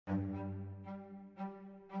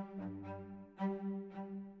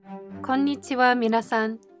こんにちは皆さ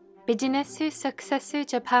ん。ビジネスサクセス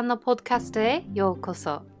ジャパンのポッドキャストへようこ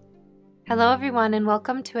そ。Hello everyone and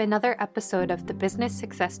welcome to another episode of the Business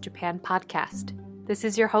Success Japan podcast. This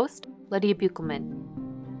is your host, Lydia Buchelman.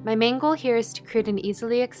 My main goal here is to create an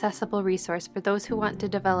easily accessible resource for those who want to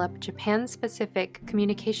develop Japan-specific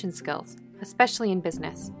communication skills, especially in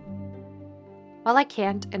business. While I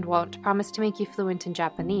can't and won't promise to make you fluent in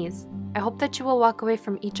Japanese, I hope that you will walk away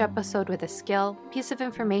from each episode with a skill, piece of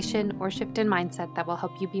information, or shift in mindset that will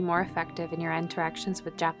help you be more effective in your interactions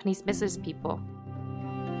with Japanese business people.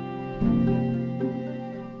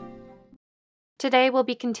 Today, we'll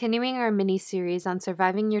be continuing our mini-series on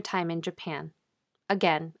surviving your time in Japan.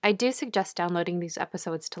 Again, I do suggest downloading these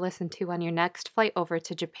episodes to listen to on your next flight over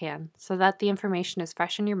to Japan so that the information is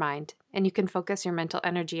fresh in your mind and you can focus your mental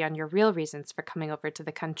energy on your real reasons for coming over to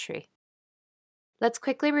the country. Let's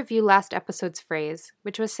quickly review last episode's phrase,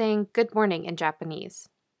 which was saying good morning in Japanese.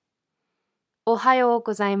 Ohayou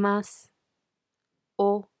gozaimasu.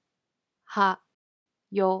 O ha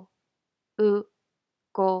yo u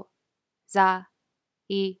go za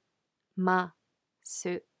I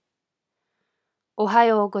masu.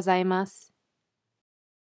 Ohayou gozaimasu.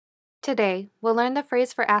 Today, we'll learn the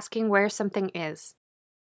phrase for asking where something is.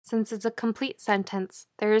 Since it's a complete sentence,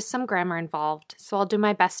 there is some grammar involved, so I'll do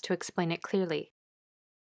my best to explain it clearly.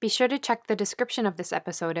 Be sure to check the description of this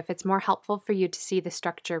episode if it's more helpful for you to see the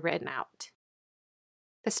structure written out.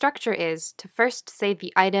 The structure is to first say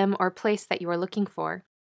the item or place that you are looking for,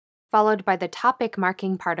 followed by the topic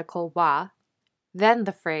marking particle wa, then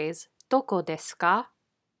the phrase doko desu ka,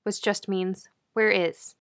 which just means where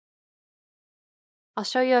is. I'll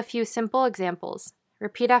show you a few simple examples.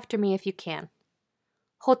 Repeat after me if you can.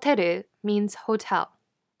 Hoteru means hotel.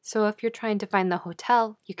 So if you're trying to find the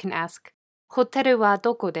hotel, you can ask, Hoteru wa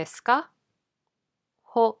doko desu ka?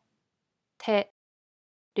 Hoteru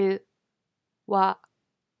wa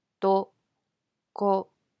doko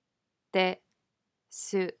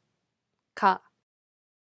desu ka?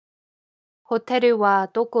 Hoteru wa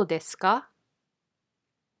doko desu ka?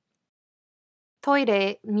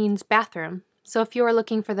 Toire means bathroom, so if you are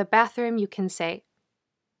looking for the bathroom, you can say,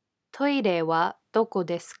 Toire wa doko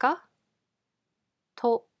desu ka?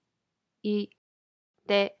 Toire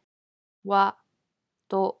wa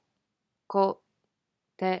doko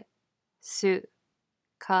desu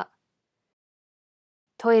ka?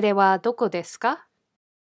 Toire wa doko desu ka?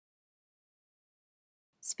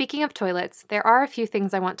 Speaking of toilets, there are a few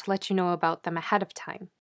things I want to let you know about them ahead of time.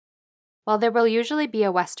 While there will usually be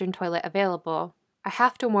a Western toilet available, I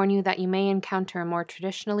have to warn you that you may encounter a more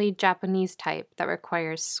traditionally Japanese type that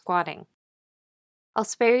requires squatting. I'll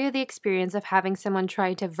spare you the experience of having someone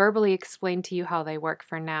try to verbally explain to you how they work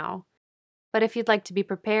for now. But if you'd like to be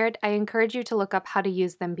prepared, I encourage you to look up how to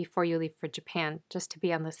use them before you leave for Japan, just to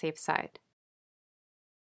be on the safe side.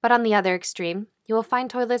 But on the other extreme, you will find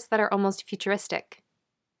toilets that are almost futuristic.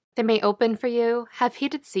 They may open for you, have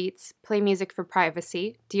heated seats, play music for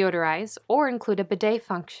privacy, deodorize, or include a bidet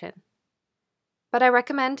function. But I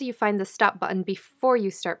recommend you find the stop button before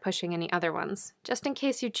you start pushing any other ones, just in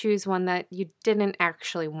case you choose one that you didn't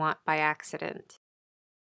actually want by accident.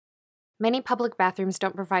 Many public bathrooms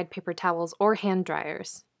don't provide paper towels or hand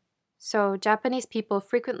dryers, so Japanese people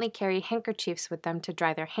frequently carry handkerchiefs with them to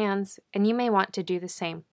dry their hands, and you may want to do the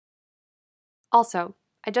same. Also,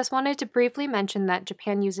 I just wanted to briefly mention that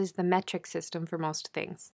Japan uses the metric system for most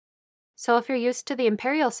things. So if you're used to the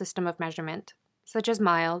imperial system of measurement, such as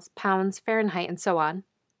miles, pounds, Fahrenheit, and so on,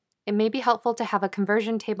 it may be helpful to have a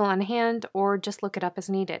conversion table on hand or just look it up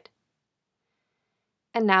as needed.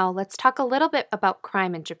 And now let's talk a little bit about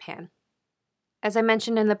crime in Japan. As I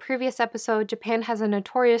mentioned in the previous episode, Japan has a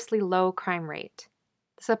notoriously low crime rate.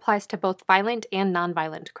 This applies to both violent and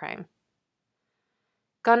nonviolent crime.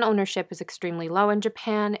 Gun ownership is extremely low in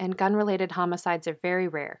Japan, and gun-related homicides are very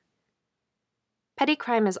rare. Petty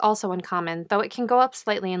crime is also uncommon, though it can go up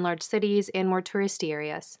slightly in large cities and more touristy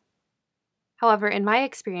areas. However, in my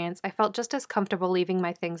experience, I felt just as comfortable leaving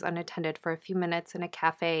my things unattended for a few minutes in a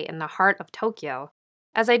cafe in the heart of Tokyo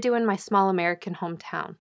as I do in my small American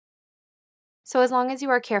hometown. So as long as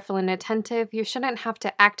you are careful and attentive, you shouldn't have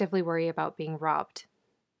to actively worry about being robbed.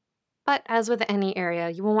 But as with any area,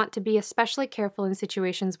 you will want to be especially careful in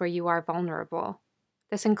situations where you are vulnerable.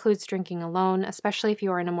 This includes drinking alone, especially if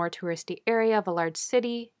you are in a more touristy area of a large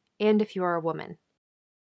city, and if you are a woman.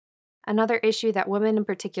 Another issue that women in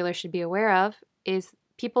particular should be aware of is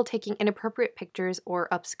people taking inappropriate pictures or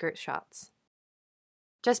upskirt shots.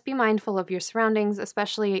 Just be mindful of your surroundings,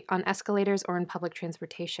 especially on escalators or in public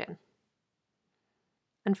transportation.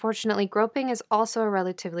 Unfortunately, groping is also a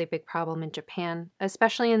relatively big problem in Japan,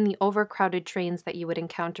 especially in the overcrowded trains that you would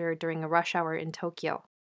encounter during a rush hour in Tokyo.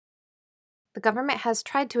 The government has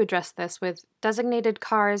tried to address this with designated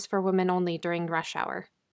cars for women only during rush hour.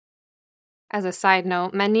 As a side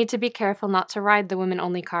note, men need to be careful not to ride the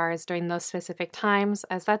women-only cars during those specific times,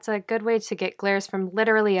 as that's a good way to get glares from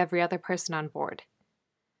literally every other person on board.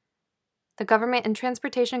 The government and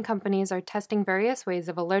transportation companies are testing various ways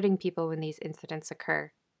of alerting people when these incidents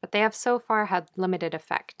occur, but they have so far had limited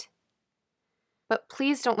effect. But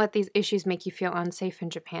please don't let these issues make you feel unsafe in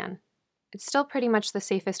Japan. It's still pretty much the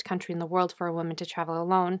safest country in the world for a woman to travel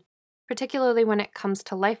alone, particularly when it comes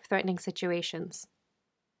to life-threatening situations.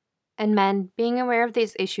 And men, being aware of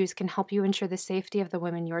these issues can help you ensure the safety of the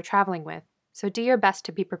women you are traveling with, so do your best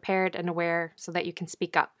to be prepared and aware so that you can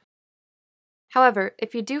speak up. However,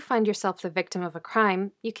 if you do find yourself the victim of a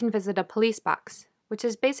crime, you can visit a police box, which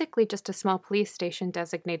is basically just a small police station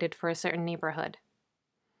designated for a certain neighborhood.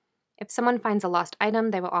 If someone finds a lost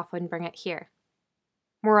item, they will often bring it here.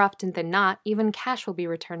 More often than not, even cash will be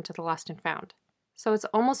returned to the lost and found, so it's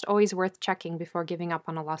almost always worth checking before giving up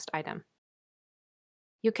on a lost item.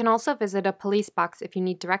 You can also visit a police box if you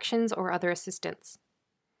need directions or other assistance.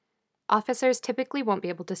 Officers typically won't be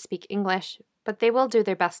able to speak English, but they will do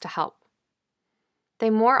their best to help.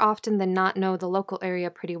 They more often than not know the local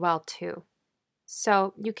area pretty well too.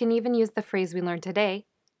 So you can even use the phrase we learned today,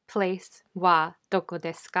 place wa doko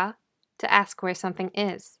desu ka, to ask where something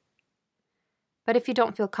is. But if you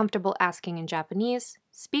don't feel comfortable asking in Japanese,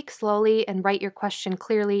 speak slowly and write your question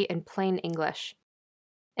clearly in plain English.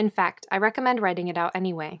 In fact, I recommend writing it out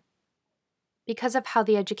anyway. Because of how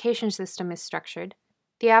the education system is structured,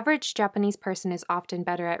 the average Japanese person is often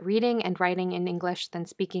better at reading and writing in English than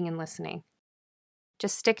speaking and listening.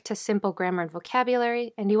 Just stick to simple grammar and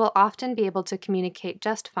vocabulary, and you will often be able to communicate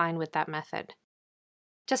just fine with that method.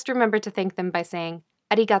 Just remember to thank them by saying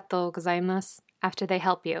 "arigatou gozaimasu" after they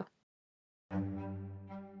help you.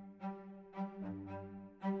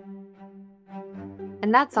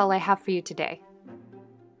 And that's all I have for you today.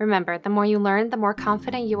 Remember, the more you learn, the more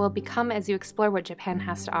confident you will become as you explore what Japan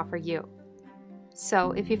has to offer you.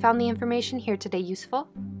 So, if you found the information here today useful,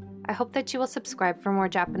 I hope that you will subscribe for more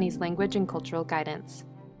Japanese language and cultural guidance.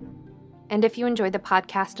 And if you enjoyed the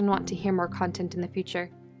podcast and want to hear more content in the future,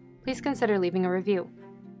 please consider leaving a review.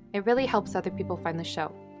 It really helps other people find the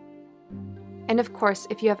show. And of course,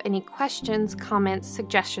 if you have any questions, comments,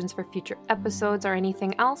 suggestions for future episodes, or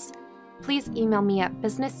anything else, please email me at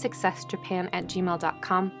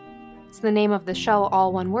businesssuccessjapan@gmail.com. It's the name of the show,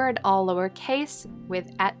 all one word, all lowercase,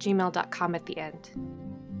 with @gmail.com at the end.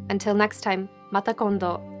 Until next time, mata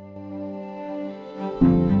kondo.